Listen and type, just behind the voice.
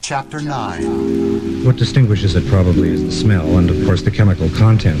Chapter 9. What distinguishes it probably is the smell and, of course, the chemical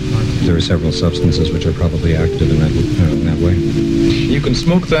content. There are several substances which are probably active in that way. You can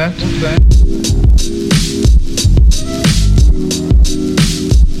smoke that.